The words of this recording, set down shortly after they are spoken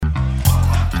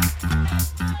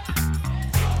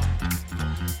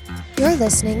You're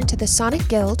listening to the Sonic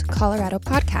Guild Colorado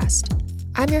podcast.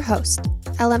 I'm your host,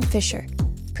 LM Fisher,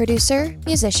 producer,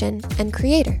 musician, and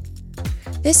creator.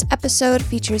 This episode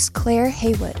features Claire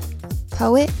Heywood,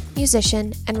 poet,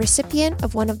 musician, and recipient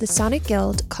of one of the Sonic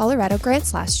Guild Colorado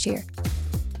grants last year.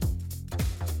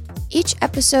 Each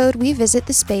episode, we visit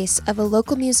the space of a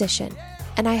local musician,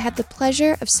 and I had the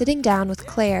pleasure of sitting down with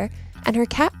Claire and her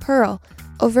cat Pearl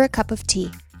over a cup of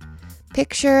tea.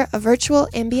 Picture a virtual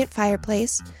ambient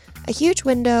fireplace, a huge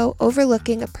window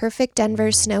overlooking a perfect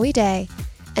Denver snowy day,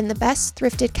 and the best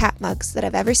thrifted cat mugs that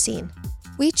I've ever seen.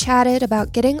 We chatted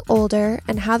about getting older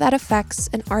and how that affects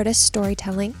an artist's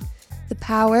storytelling, the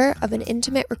power of an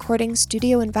intimate recording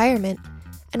studio environment,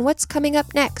 and what's coming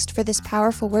up next for this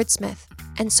powerful wordsmith,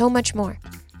 and so much more.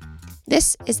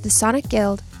 This is the Sonic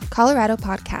Guild Colorado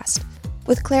podcast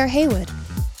with Claire Heywood.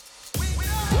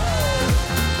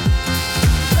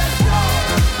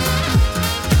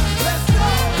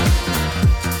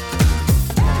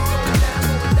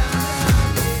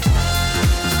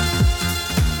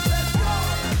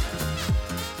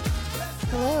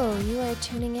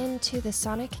 Tuning in to the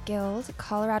Sonic Guild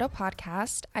Colorado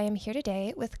podcast. I am here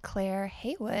today with Claire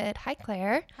Heywood. Hi,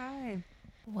 Claire. Hi.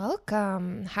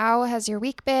 Welcome. How has your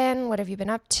week been? What have you been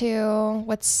up to?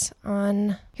 What's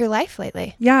on your life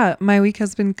lately? Yeah, my week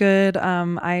has been good.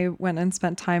 I went and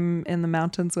spent time in the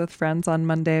mountains with friends on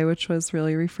Monday, which was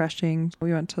really refreshing.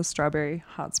 We went to Strawberry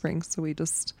Hot Springs, so we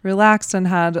just relaxed and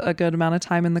had a good amount of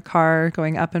time in the car,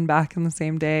 going up and back in the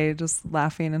same day, just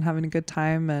laughing and having a good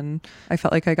time. And I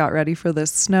felt like I got ready for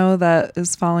this snow that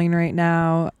is falling right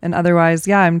now. And otherwise,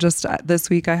 yeah, this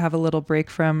week I have a little break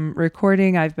from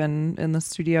recording. I've been in the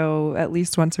studio at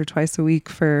least once or twice a week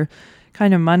for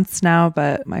kind of months now,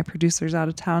 but my producer's out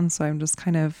of town, so I'm just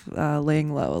kind of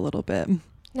laying low a little bit.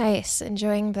 Nice.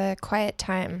 Enjoying the quiet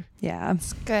time. Yeah.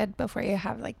 It's good before you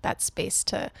have like that space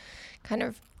to kind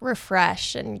of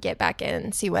refresh and get back in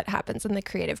and see what happens in the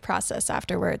creative process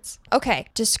afterwards. Okay.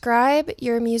 Describe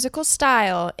your musical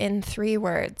style in 3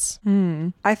 words.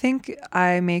 I think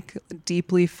I make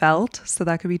deeply felt, so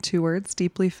that could be 2 words,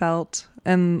 deeply felt.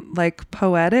 And like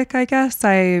poetic, I guess.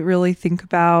 I really think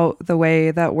about the way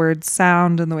that words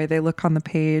sound and the way they look on the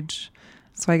page.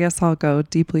 So I guess I'll go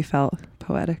deeply felt,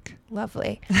 poetic.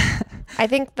 Lovely. I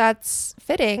think that's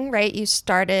fitting, right? You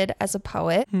started as a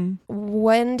poet.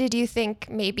 When did you think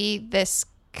maybe this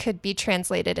could be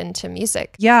translated into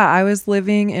music? Yeah, I was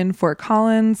living in Fort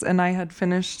Collins and I had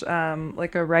finished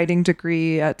like a writing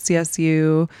degree at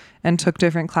CSU and took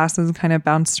different classes and kind of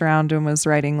bounced around and was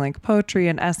writing like poetry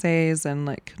and essays and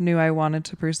like knew I wanted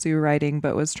to pursue writing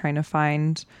but was trying to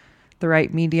find the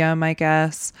right medium, I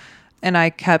guess. And I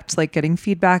kept like getting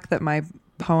feedback that my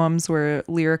poems were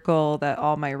lyrical, that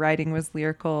all my writing was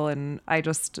lyrical, and I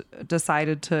just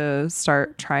decided to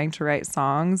start trying to write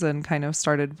songs and kind of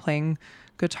started playing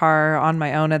guitar on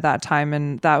my own at that time,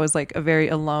 and that was like a very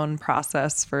alone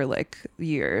process for like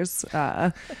years,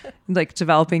 like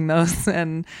developing those.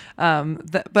 And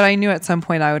but I knew at some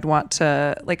point I would want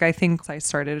to, like, I think I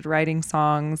started writing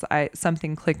songs,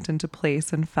 something clicked into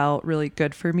place and felt really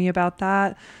good for me about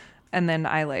that. And then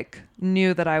I like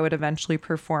knew that I would eventually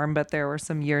perform, but there were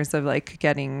some years of like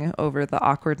getting over the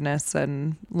awkwardness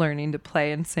and learning to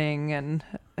play and sing and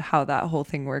how that whole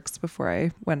thing works before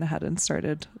I went ahead and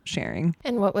started sharing.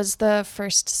 And what was the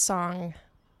first song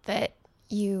that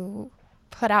you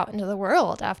put out into the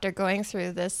world after going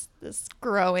through this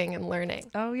growing and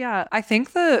learning? Oh yeah, I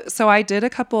think I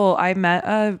met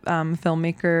a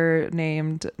filmmaker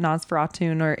named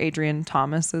Nosferatu, or Adrienne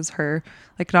Thomas is her,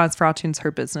 like Nosferatu's her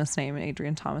business name and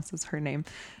Adrienne Thomas is her name.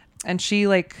 And she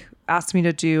like asked me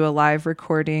to do a live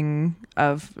recording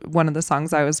of one of the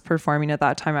songs I was performing at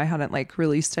that time. I hadn't like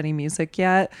released any music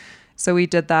yet. So we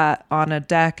did that on a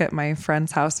deck at my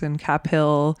friend's house in Cap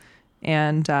Hill.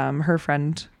 And her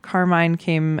friend Carmine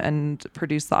came and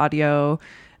produced the audio,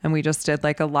 and we just did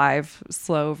like a live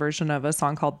slow version of a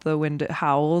song called The Wind It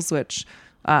Howls, which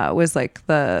was like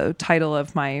the title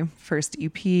of my first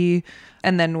EP.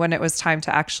 And then when it was time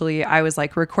to I was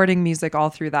like recording music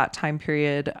all through that time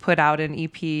period, put out an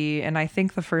EP. And I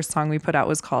think the first song we put out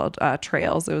was called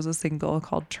Trails. It was a single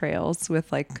called Trails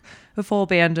with like a full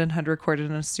band and had recorded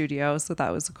in a studio. So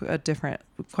that was quite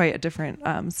a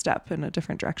different step in a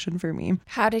different direction for me.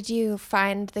 How did you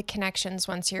find the connections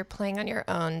once you're playing on your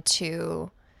own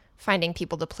to finding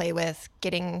people to play with,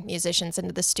 getting musicians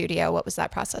into the studio? What was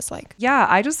that process like? Yeah,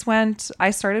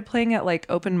 I started playing at like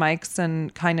open mics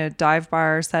and kind of dive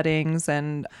bar settings,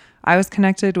 and I was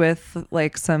connected with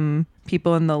like some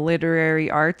people in the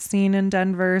literary arts scene in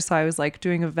Denver. So I was like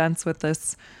doing events with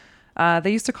this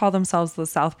They used to call themselves the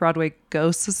South Broadway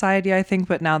Ghost Society, I think,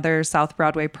 but now they're South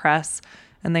Broadway Press,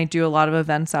 and they do a lot of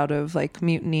events out of like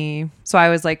Mutiny. So I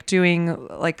was like doing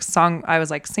like I was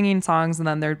like singing songs, and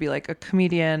then there'd be like a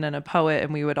comedian and a poet,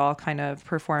 and we would all kind of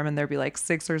perform, and there'd be like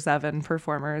 6 or 7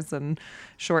 performers and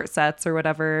short sets or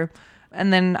whatever.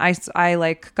 And then I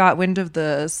like got wind of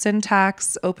the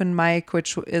Syntax open mic,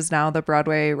 which is now the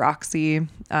Broadway Roxy,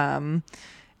 and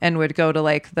would go to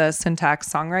like the Syntax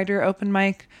songwriter open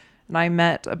mic. And I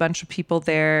met a bunch of people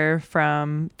there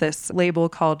from this label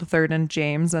called Third and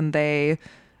James, and they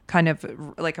kind of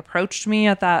like approached me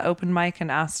at that open mic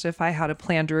and asked if I had a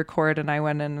plan to record. And I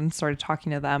went in and started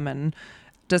talking to them and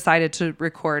decided to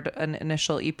record an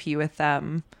initial EP with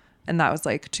them. And that was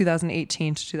like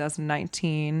 2018 to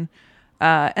 2019.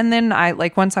 And then I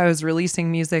like, once I was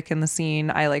releasing music in the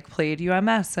scene, I like played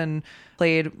UMS and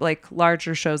played like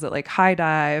larger shows at like High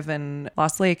Dive and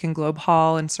Lost Lake and Globe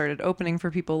Hall, and started opening for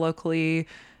people locally.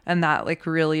 And that like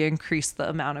really increased the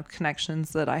amount of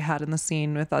connections that I had in the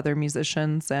scene with other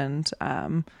musicians. And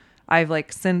I've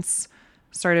like since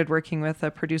started working with a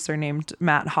producer named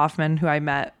Matt Hoffman, who I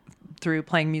met through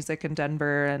playing music in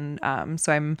Denver. And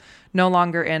so I'm no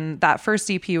longer in that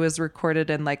first EP was recorded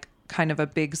in like kind of a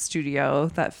big studio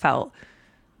that felt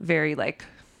very like,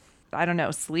 I don't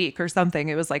know, sleek or something.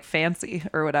 It was like fancy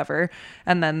or whatever.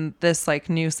 And then this like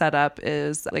new setup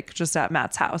is like just at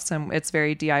Matt's house, and it's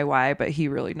very DIY, but he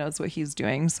really knows what he's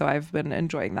doing. So I've been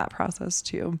enjoying that process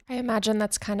too. I imagine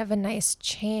that's kind of a nice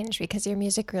change, because your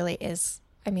music really is,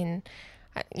 I mean,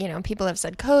 you know, people have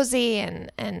said cozy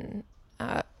and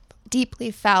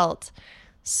deeply felt.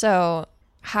 So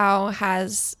how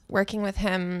has working with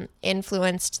him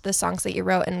influenced the songs that you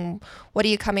wrote, and what are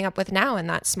you coming up with now in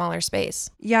that smaller space?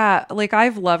 Yeah, like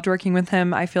I've loved working with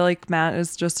him. I feel like Matt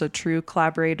is just a true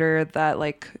collaborator that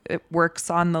like it works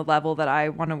on the level that I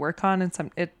want to work on.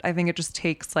 And I think it just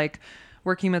takes like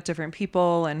working with different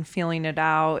people and feeling it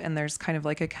out. And there's kind of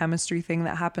like a chemistry thing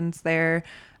that happens there.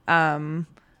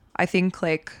 I think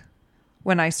like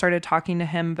when I started talking to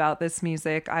him about this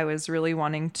music, I was really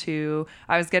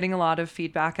I was getting a lot of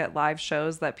feedback at live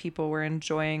shows that people were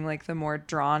enjoying like the more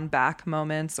drawn back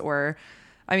moments, or,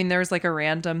 I mean, there was like a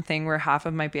random thing where half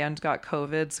of my band got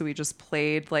COVID. So we just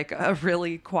played like a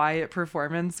really quiet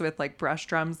performance with like brush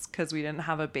drums because we didn't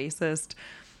have a bassist.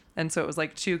 And so it was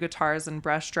like 2 guitars and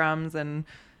brush drums, and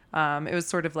it was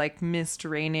sort of like mist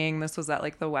raining. This was at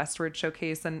like the Westward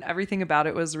Showcase, and everything about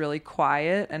it was really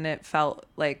quiet, and it felt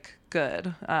like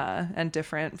good and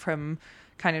different from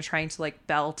kind of trying to like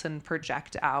belt and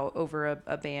project out over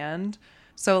a band.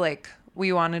 So like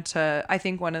we wanted to, I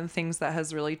think one of the things that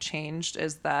has really changed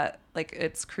is that like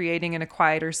it's creating in a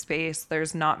quieter space.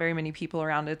 There's not very many people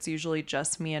around. It's usually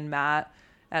just me and Matt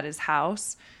at his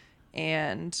house.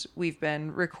 And we've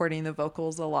been recording the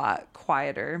vocals a lot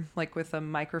quieter, like with a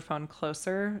microphone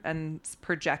closer and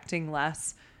projecting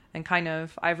less. And kind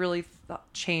of, I've really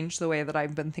changed the way that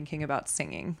I've been thinking about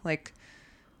singing. Like,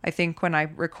 I think when I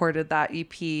recorded that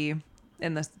EP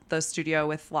in the studio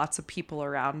with lots of people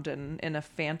around and in a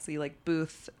fancy like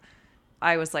booth,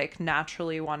 I was like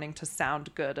naturally wanting to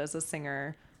sound good as a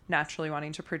singer, naturally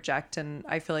wanting to project. And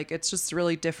I feel like it's just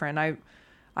really different.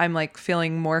 I'm like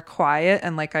feeling more quiet,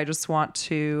 and like I just want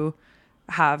to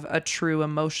have a true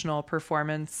emotional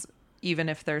performance, even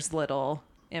if there's little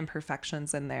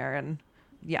imperfections in there. And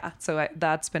yeah, so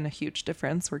that's been a huge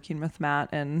difference working with Matt,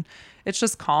 and it's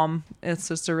just calm. It's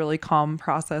just a really calm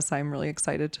process. I'm really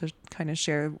excited to kind of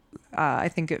share. I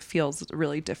think it feels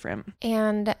really different.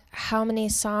 And how many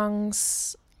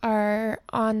songs are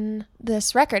on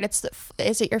this record?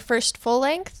 Is it your first full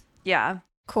length? Yeah.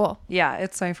 Cool. Yeah,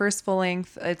 it's my first full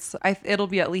length. It'll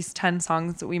be at least 10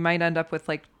 songs. We might end up with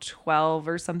like 12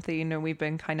 or something. And we've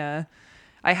been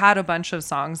I had a bunch of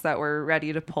songs that were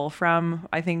ready to pull from.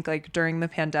 I think like during the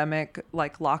pandemic,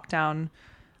 like lockdown,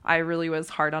 I really was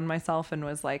hard on myself and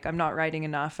was like, I'm not writing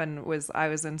enough. And I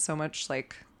was in so much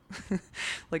like,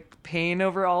 like pain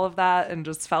over all of that, and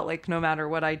just felt like no matter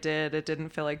what I did, it didn't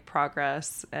feel like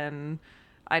progress. And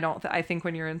I think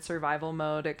when you're in survival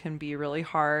mode, it can be really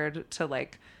hard to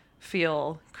like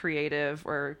feel creative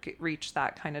or reach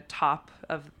that kind of top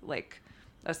of like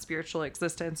a spiritual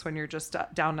existence when you're just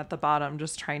down at the bottom,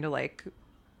 just trying to like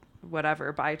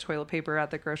whatever, buy toilet paper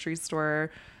at the grocery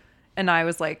store. And I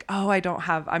was like, oh,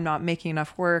 I'm not making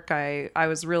enough work. I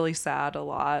was really sad a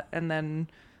lot. And then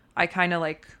I kind of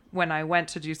like, when I went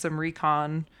to do some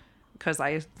recon, because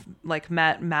I like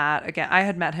met Matt again. I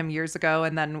had met him years ago,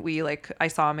 and then I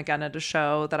saw him again at a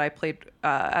show that I played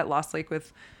at Lost Lake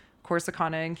with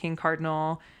Corsicana and King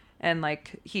Cardinal. And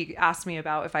like he asked me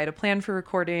about if I had a plan for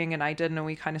recording, and I didn't, and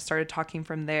we kind of started talking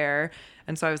from there.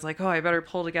 And so I was like, oh, I better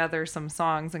pull together some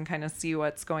songs and kind of see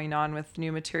what's going on with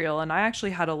new material. And I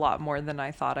actually had a lot more than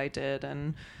I thought I did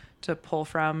and to pull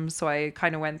from. So I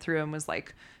kind of went through and was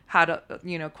like, had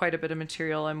quite a bit of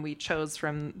material, and we chose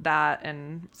from that.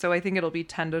 And so I think it'll be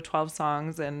 10 to 12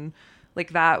 songs. And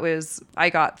like that was,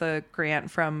 I got the grant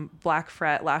from Black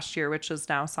Fret last year, which is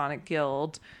now Sonic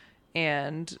Guild.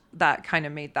 And that kind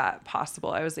of made that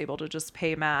possible. I was able to just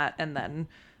pay Matt, and then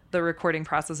the recording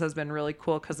process has been really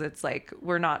cool because it's like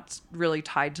we're not really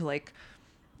tied to like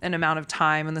an amount of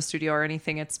time in the studio or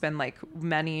anything. It's been like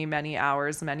many, many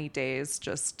hours, many days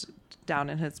just down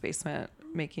in his basement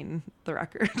making the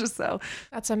record. So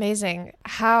that's amazing.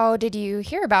 How did you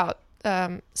hear about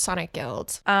Sonic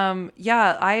Guild?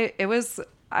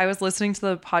 I was listening to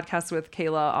the podcast with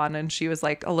Kayla on, and she was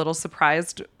like a little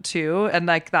surprised too. And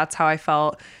like, that's how I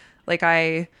felt. Like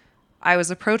I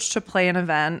was approached to play an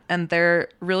event, and they're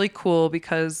really cool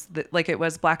because like it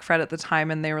was Black Fred at the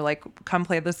time, and they were like, come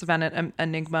play this event at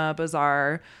Enigma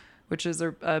Bazaar, which is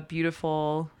a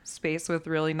beautiful space with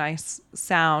really nice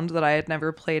sound that I had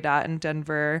never played at in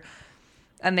Denver.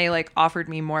 And they like offered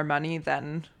me more money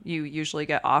than you usually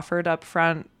get offered up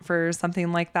front for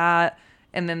something like that.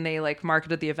 And then they like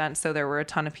marketed the event, so there were a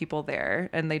ton of people there,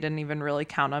 and they didn't even really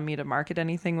count on me to market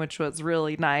anything, which was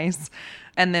really nice.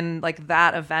 And then like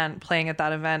that event, playing at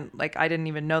that event, like I didn't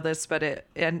even know this, but it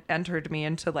entered me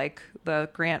into like the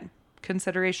grant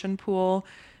consideration pool.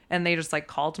 And they just like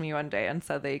called me one day and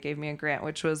said they gave me a grant,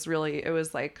 which was really, it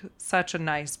was like such a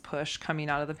nice push coming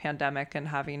out of the pandemic and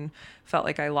having felt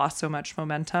like I lost so much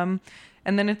momentum.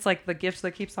 And then it's like the gift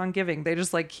that keeps on giving. They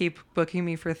just like keep booking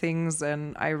me for things.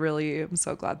 And I really am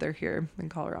so glad they're here in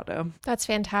Colorado. That's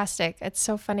fantastic. It's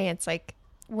so funny. It's like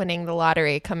winning the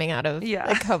lottery coming out of the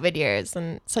COVID years,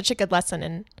 and such a good lesson.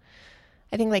 And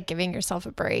I think like giving yourself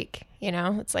a break,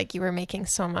 it's like you were making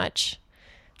so much,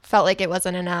 felt like it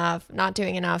wasn't enough, not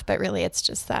doing enough, but really it's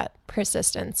just that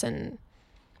persistence and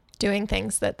doing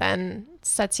things that then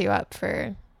sets you up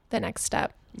for the next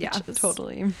step. Yeah,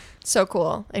 totally. So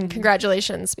cool. And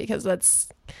congratulations, because that's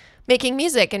making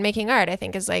music and making art, I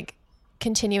think, is like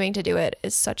continuing to do it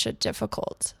is such a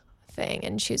difficult thing,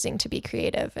 and choosing to be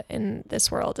creative in this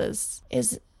world is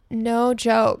no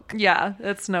joke. Yeah,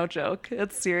 it's no joke.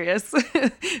 It's serious.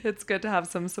 It's good to have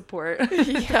some support.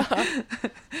 Yeah.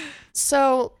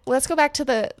 So let's go back to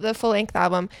the full-length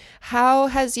album. How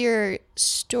has your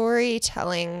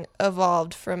storytelling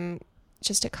evolved from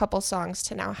just a couple songs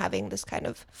to now having this kind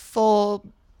of full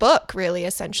book, really,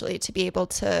 essentially, to be able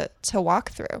to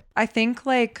walk through? I think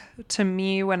like to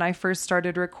me, when I first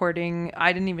started recording,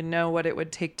 I didn't even know what it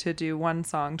would take to do one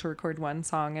song, to record one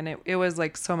song. And it was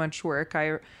like so much work.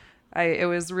 It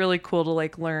was really cool to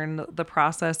like learn the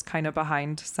process kind of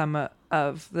behind some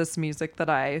of this music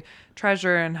that I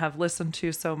treasure and have listened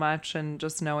to so much, and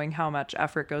just knowing how much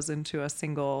effort goes into a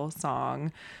single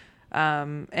song.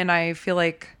 And I feel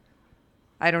like,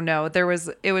 I don't know,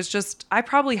 I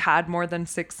probably had more than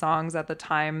 6 songs at the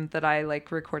time that I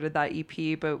like recorded that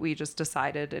EP, but we just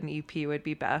decided an EP would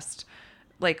be best,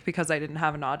 like because I didn't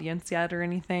have an audience yet or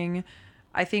anything.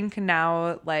 I think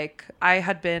now, like, I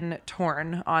had been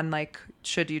torn on like,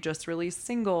 should you just release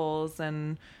singles?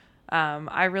 And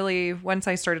I really, once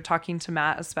I started talking to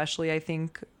Matt, especially, I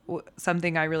think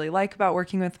something I really like about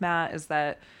working with Matt is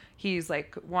that he's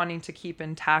like wanting to keep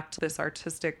intact this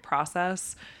artistic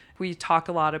process. We talk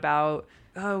a lot about,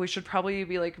 oh, we should probably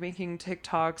be like making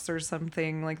TikToks or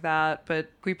something like that,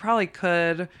 but we probably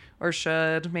could or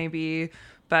should maybe,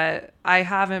 but I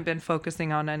haven't been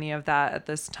focusing on any of that at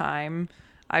this time.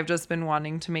 I've just been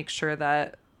wanting to make sure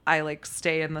that I like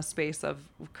stay in the space of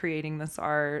creating this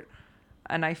art.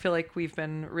 And I feel like we've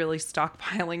been really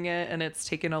stockpiling it, and it's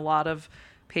taken a lot of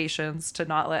patience to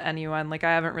not let anyone, like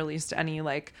I haven't released any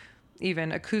like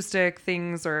even acoustic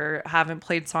things, or haven't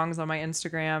played songs on my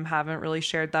Instagram, haven't really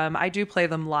shared them. I do play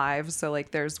them live. So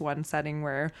like there's one setting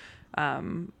where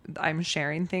I'm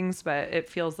sharing things, but it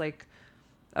feels like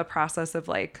a process of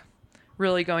like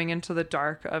really going into the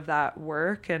dark of that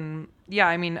work. And yeah,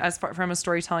 I mean, as far from a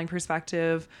storytelling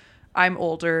perspective, I'm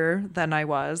older than I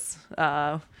was.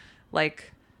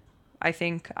 Like I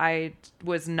think I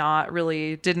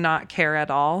did not care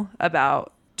at all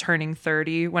about turning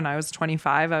 30 when I was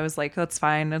 25. I was like, that's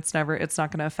fine. It's not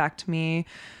going to affect me.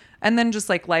 And then just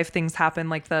like life things happen,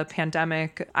 like the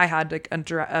pandemic. I had like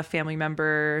a family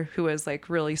member who was like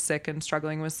really sick and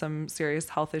struggling with some serious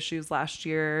health issues last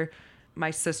year.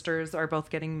 My sisters are both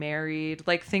getting married.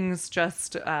 Like things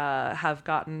just have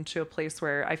gotten to a place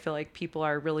where I feel like people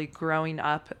are really growing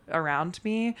up around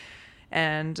me.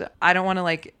 And I don't want to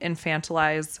like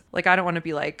infantilize, like I don't want to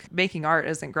be like making art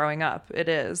isn't growing up. It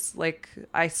is. Like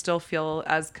I still feel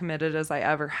as committed as I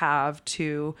ever have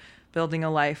to building a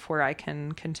life where I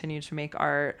can continue to make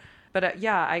art. But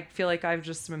yeah, I feel like I've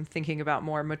just been thinking about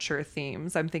more mature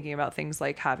themes. I'm thinking about things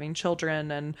like having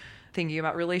children and thinking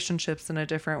about relationships in a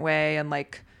different way, and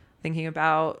like thinking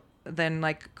about then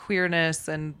like queerness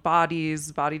and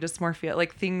bodies, body dysmorphia,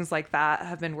 like things like that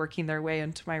have been working their way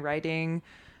into my writing.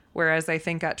 Whereas I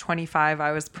think at 25,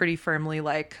 I was pretty firmly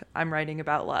like, I'm writing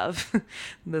about love.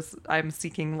 I'm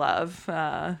seeking love.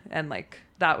 And like,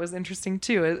 that was interesting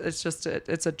too. It's just,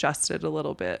 it's adjusted a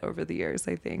little bit over the years,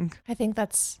 I think. I think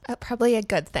that's probably a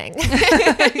good thing.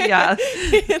 Yeah.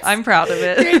 I'm proud of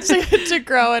it. Great to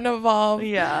grow and evolve.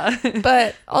 Yeah.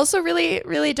 But also really,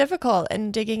 really difficult,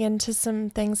 and digging into some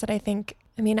things that I think,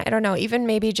 I mean, I don't know, even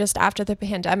maybe just after the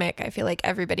pandemic, I feel like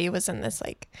everybody was in this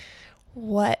like,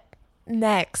 what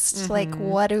next? Like,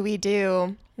 what do we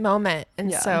do moment?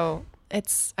 And so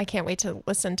I can't wait to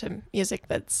listen to music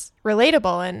that's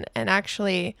relatable and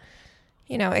actually,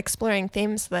 you know, exploring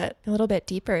themes that a little bit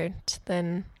deeper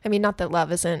than, I mean, not that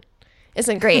love isn't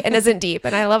great and isn't deep,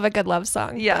 and I love a good love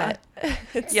song. Yeah.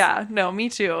 Yeah, no, me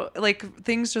too. Like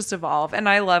things just evolve, and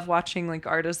I love watching like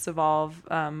artists evolve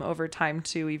over time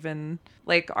too, even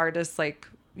like artists like,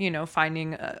 you know,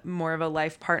 finding more of a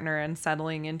life partner and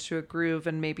settling into a groove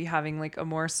and maybe having like a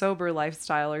more sober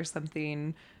lifestyle or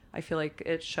something. I feel like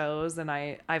it shows, and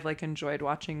I've like enjoyed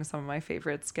watching some of my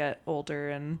favorites get older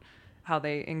and how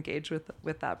they engage with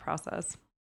that process.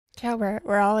 Yeah,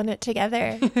 we're all in it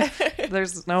together.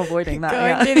 There's no avoiding that.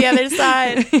 Going to the other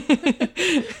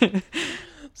side.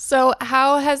 So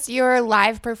how has your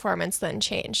live performance then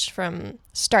changed from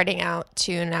starting out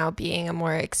to now being a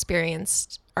more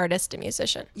experienced artist and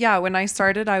musician? Yeah, when I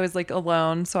started, I was like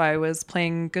alone. So I was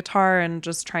playing guitar and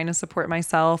just trying to support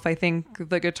myself. I think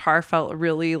the guitar felt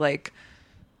really like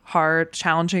hard,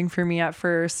 challenging for me at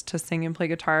first to sing and play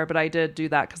guitar. But I did do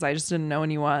that because I just didn't know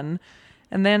anyone.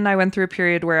 And then I went through a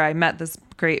period where I met this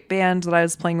great band that I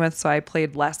was playing with. So I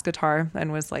played less guitar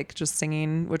and was like just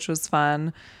singing, which was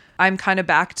fun. I'm kind of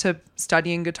back to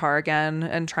studying guitar again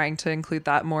and trying to include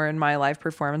that more in my live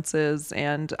performances.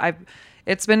 And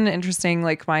it's been interesting.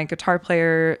 Like my guitar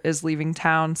player is leaving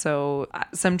town, so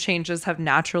some changes have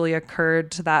naturally occurred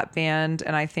to that band.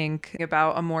 And I think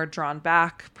about a more drawn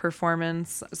back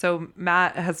performance. So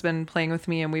Matt has been playing with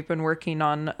me, and we've been working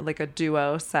on like a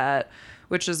duo set,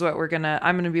 which is what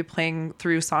I'm going to be playing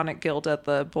through Sonic Guild at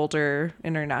the Boulder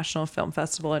International Film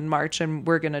Festival in March. And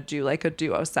we're going to do like a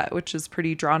duo set, which is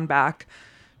pretty drawn back,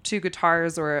 2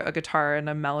 guitars or a guitar and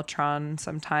a mellotron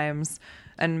sometimes.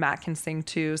 And Matt can sing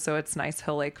too, so it's nice.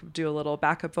 He'll like do a little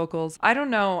backup vocals. I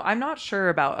don't know. I'm not sure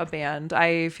about a band.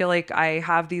 I feel like I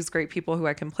have these great people who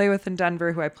I can play with in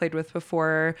Denver, who I played with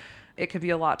before. It could be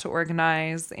a lot to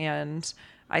organize, and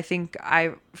I think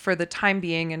for the time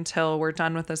being, until we're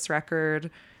done with this record,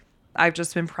 I've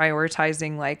just been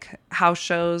prioritizing like house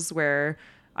shows where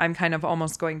I'm kind of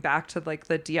almost going back to like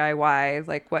the DIY,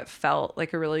 like what felt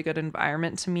like a really good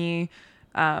environment to me.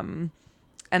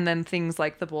 And then things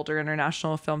like the Boulder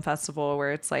International Film Festival,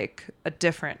 where it's like a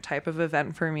different type of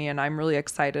event for me. And I'm really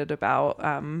excited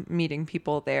about meeting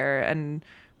people there and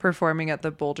performing at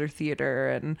the Boulder Theater.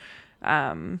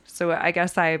 And so I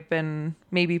guess I've been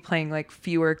maybe playing like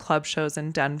fewer club shows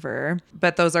in Denver,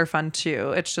 but those are fun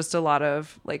too. It's just a lot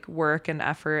of like work and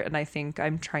effort. And I think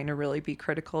I'm trying to really be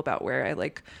critical about where I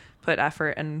like put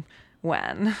effort and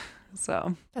when.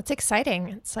 So that's exciting.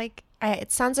 It's like,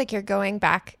 it sounds like you're going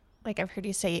back, like I've heard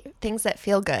you say, things that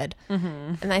feel good.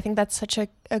 Mm-hmm. And I think that's such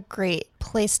a great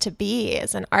place to be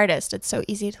as an artist. It's so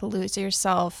easy to lose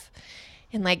yourself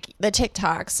in like the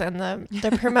TikToks and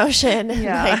the promotion,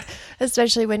 yeah. Like,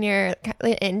 especially when you're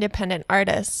an independent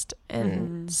artist.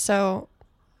 And so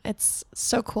it's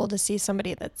so cool to see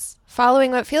somebody that's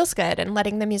following what feels good and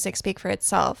letting the music speak for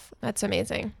itself. That's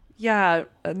amazing. Yeah,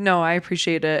 no, I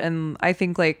appreciate it. And I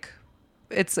think like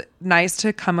it's nice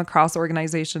to come across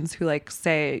organizations who like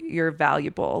say you're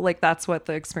valuable. Like that's what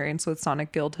the experience with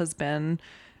Sonic Guild has been.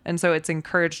 And so it's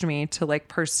encouraged me to like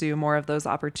pursue more of those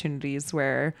opportunities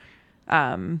where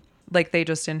like they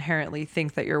just inherently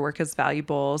think that your work is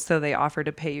valuable. So they offer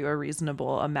to pay you a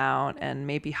reasonable amount and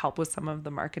maybe help with some of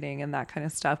the marketing and that kind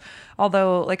of stuff.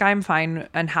 Although like I'm fine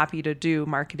and happy to do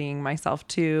marketing myself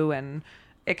too. And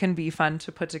it can be fun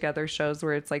to put together shows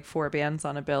where it's like 4 bands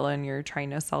on a bill and you're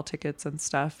trying to sell tickets and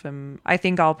stuff. And I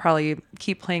think I'll probably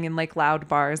keep playing in like loud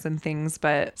bars and things,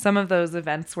 but some of those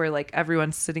events where like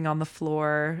everyone's sitting on the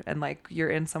floor and like you're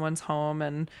in someone's home.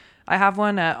 And I have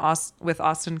one with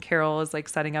Austin Carroll is like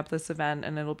setting up this event,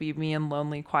 and it'll be me and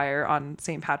Lonely Choir on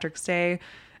St. Patrick's Day.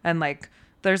 And like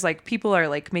there's like people are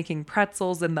like making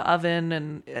pretzels in the oven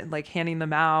and like handing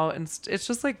them out, and it's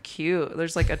just like cute.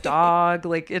 There's like a dog.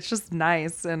 Like it's just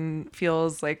nice and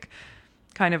feels like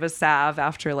kind of a salve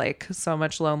after like so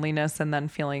much loneliness, and then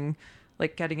feeling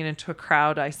like getting into a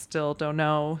crowd. I still don't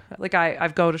know. Like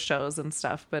I've go to shows and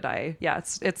stuff, but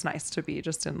it's nice to be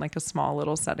just in like a small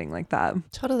little setting like that.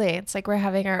 Totally. It's like we're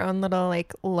having our own little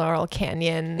like Laurel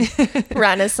Canyon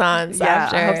renaissance Yeah,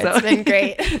 after. I hope so. It's been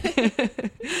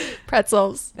great.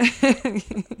 Pretzels.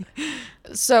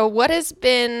 So what has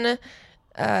been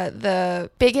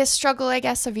the biggest struggle, I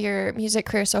guess, of your music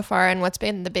career so far, and what's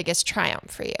been the biggest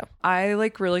triumph for you? I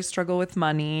like really struggle with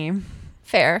money.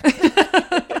 Fair.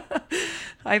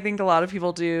 I think a lot of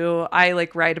people do. I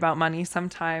like write about money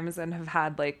sometimes and have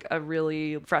had like a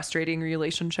really frustrating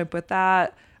relationship with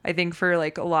that. I think for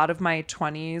like a lot of my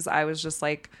 20s, I was just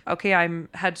like, okay, I'm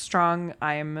headstrong.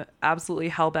 I'm absolutely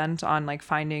hell-bent on like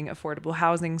finding affordable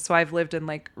housing. So I've lived in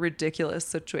like ridiculous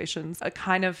situations. It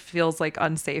kind of feels like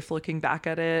unsafe looking back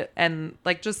at it. And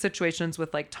like just situations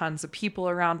with like tons of people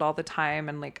around all the time.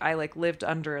 And like I like lived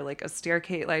under like a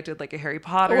staircase. I did like a Harry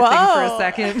Potter thing for a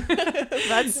second.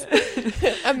 That's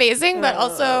amazing, but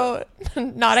also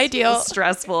not ideal.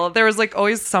 Stressful. There was like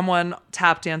always someone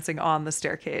tap dancing on the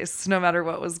staircase, no matter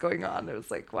what was going on. It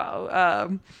was like, wow.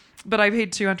 But I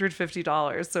paid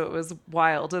 $250, so it was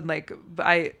wild. And like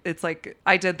I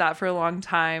did that for a long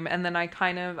time, and then I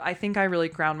think I really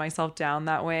ground myself down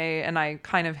that way, and I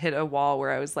kind of hit a wall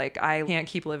where I was like, I can't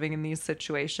keep living in these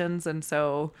situations. And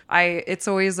so it's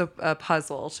always a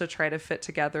puzzle to try to fit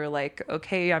together, like,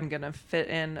 okay, I'm gonna fit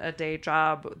in a day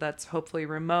job that's hopefully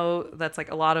remote. That's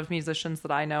like a lot of musicians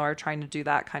that I know are trying to do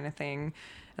that kind of thing,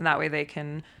 and that way they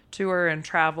can tour and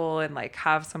travel and like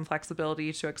have some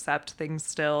flexibility to accept things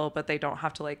still, but they don't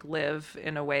have to like live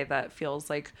in a way that feels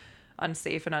like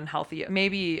unsafe and unhealthy.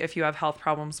 Maybe if you have health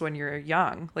problems when you're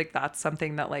young, like that's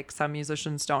something that like some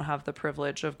musicians don't have the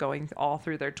privilege of going all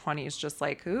through their 20s, just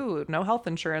like, ooh, no health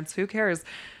insurance, who cares?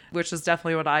 Which is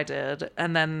definitely what I did.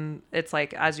 And then it's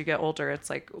like, as you get older, it's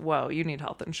like, whoa, you need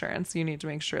health insurance. You need to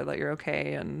make sure that you're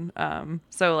okay. And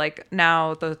so like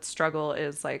now the struggle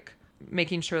is like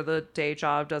making sure the day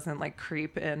job doesn't like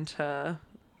creep into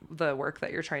the work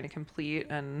that you're trying to complete.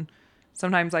 And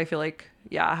sometimes I feel like,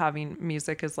 yeah, having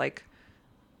music is like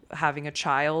having a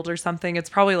child or something. It's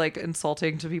probably like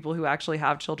insulting to people who actually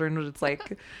have children, but it's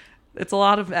like, it's a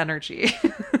lot of energy.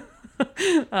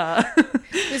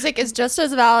 Music is just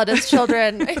as valid as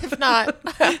children, if not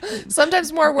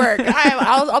sometimes more work.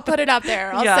 I'll put it up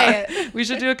there. I'll say it. We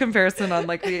should do a comparison on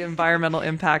like the environmental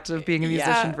impact of being a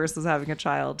musician versus having a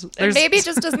child. There's maybe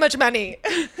just as much money.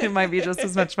 It might be just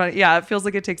as much money. Yeah, it feels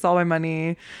like it takes all my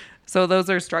money. So those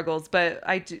are struggles. But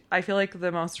I feel like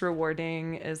the most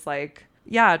rewarding is like,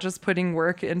 yeah, just putting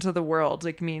work into the world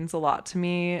like means a lot to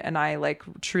me. And I like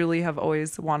truly have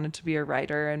always wanted to be a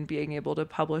writer, and being able to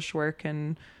publish work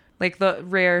and like the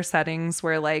rare settings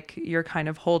where like you're kind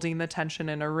of holding the tension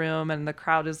in a room and the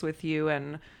crowd is with you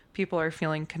and people are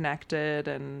feeling connected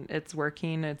and it's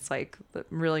working. It's like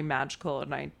really magical.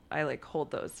 And I like hold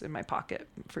those in my pocket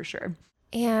for sure.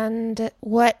 And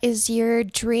what is your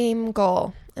dream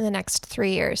goal in the next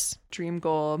 3 years? Dream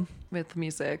goal with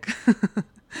music.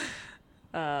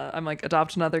 I'm like,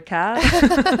 adopt another cat.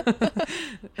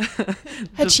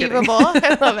 Achievable.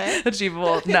 I love it.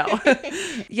 Achievable. No.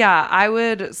 Yeah, I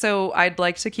would. So I'd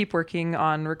like to keep working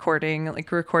on recording.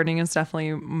 Like recording is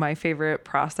definitely my favorite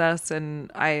process,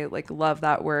 and I like love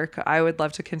that work. I would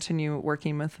love to continue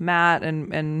working with Matt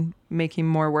and making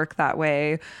more work that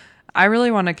way. I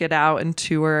really want to get out and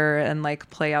tour and like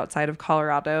play outside of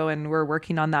Colorado, and we're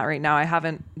working on that right now. I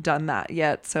haven't done that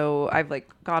yet. So I've like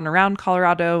gone around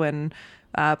Colorado and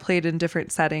played in different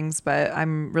settings, but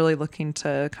I'm really looking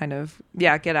to kind of,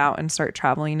 get out and start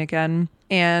traveling again.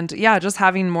 And just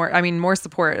having more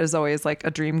support is always like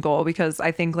a dream goal, because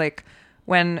I think like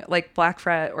when like Black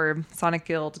Fret or Sonic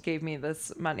Guild gave me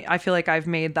this money, I feel like I've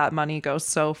made that money go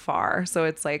so far. So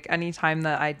it's like anytime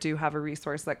that I do have a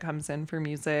resource that comes in for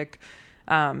music,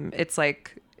 it's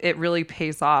like it really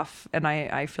pays off. And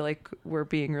I feel like we're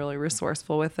being really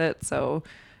resourceful with it. So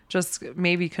just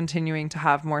maybe continuing to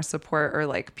have more support or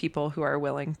like people who are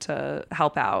willing to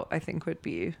help out, I think would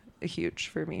be huge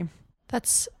for me.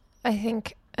 That's, I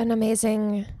think, an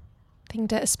amazing thing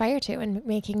to aspire to in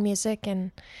making music.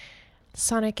 And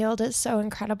Sonic Guild is so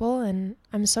incredible, and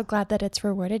I'm so glad that it's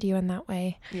rewarded you in that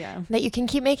way. Yeah. That you can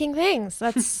keep making things.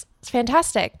 That's it's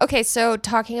fantastic. Okay, so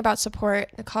talking about support,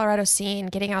 the Colorado scene,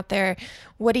 getting out there,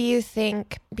 what do you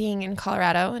think, being in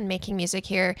Colorado and making music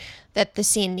here, that the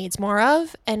scene needs more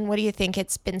of, and what do you think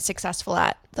it's been successful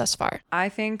at thus far? I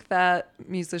think that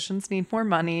musicians need more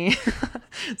money.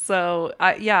 So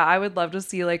I would love to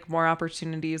see like more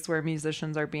opportunities where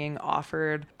musicians are being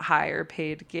offered higher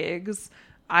paid gigs.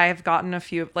 I've gotten a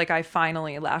few, like I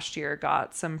finally last year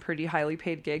got some pretty highly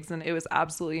paid gigs, and it was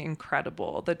absolutely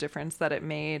incredible the difference that it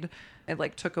made. It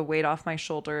like took a weight off my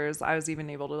shoulders. I was even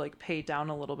able to like pay down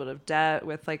a little bit of debt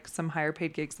with like some higher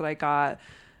paid gigs that I got.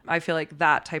 I feel like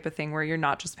that type of thing where you're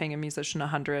not just paying a musician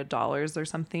 $100 or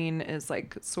something is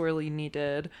like sorely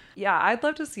needed. Yeah, I'd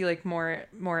love to see like more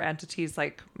entities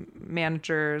like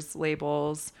managers,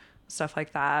 labels, stuff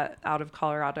like that out of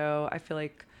Colorado. I feel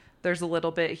like there's a little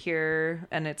bit here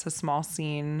and it's a small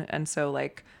scene. And so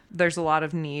like there's a lot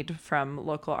of need from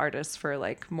local artists for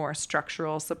like more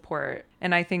structural support.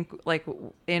 And I think like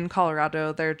in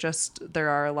Colorado, there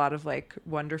are a lot of like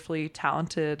wonderfully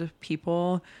talented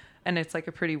people, and it's like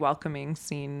a pretty welcoming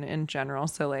scene in general.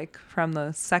 So like from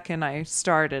the second I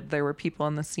started, there were people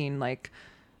in the scene like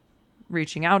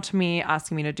reaching out to me,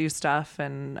 asking me to do stuff.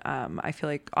 And I feel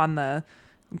like on the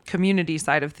community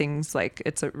side of things, like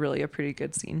it's really a pretty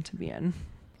good scene to be in.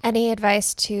 Any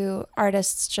advice to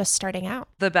artists just starting out?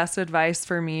 The best advice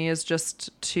for me is just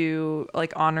to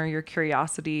like honor your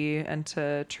curiosity and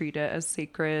to treat it as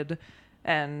sacred,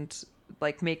 and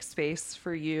like make space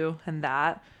for you and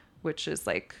that, which is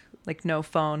like no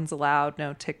phones allowed,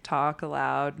 no TikTok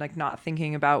allowed, like not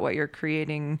thinking about what you're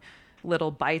creating,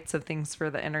 little bites of things for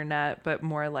the internet, but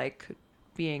more like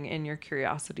being in your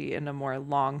curiosity in a more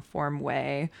long form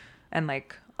way, and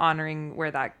like honoring where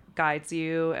that guides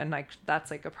you. And like that's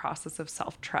like a process of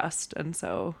self-trust. And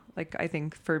so like I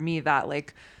think for me that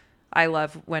like I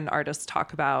love when artists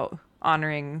talk about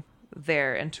honoring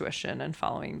their intuition and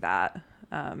following that,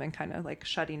 and kind of like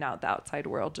shutting out the outside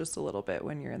world just a little bit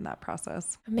when you're in that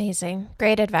process. Amazing.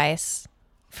 Great advice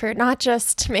for not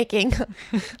just making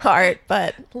art,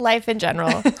 but life in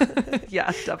general.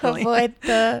 Yeah, definitely. Avoid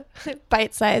the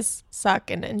bite-sized suck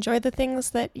and enjoy the things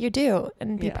that you do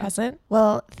and be present.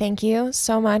 Well, thank you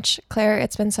so much, Claire.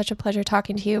 It's been such a pleasure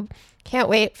talking to you. Can't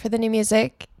wait for the new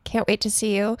music. Can't wait to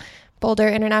see you. Boulder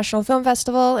International Film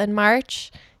Festival in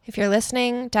March. If you're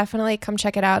listening, definitely come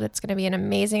check it out. It's going to be an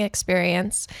amazing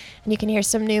experience. And you can hear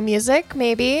some new music,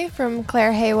 maybe, from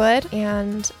Claire Heywood.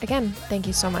 And again, thank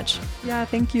you so much. Yeah,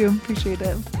 thank you. Appreciate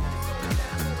it.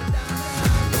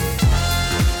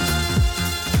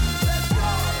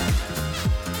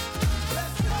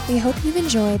 We hope you've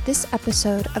enjoyed this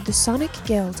episode of the Sonic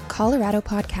Guild Colorado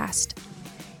podcast.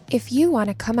 If you want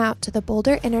to come out to the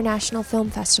Boulder International Film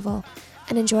Festival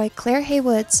and enjoy Claire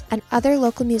Heywood's and other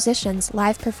local musicians'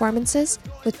 live performances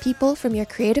with people from your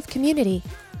creative community,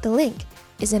 the link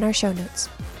is in our show notes.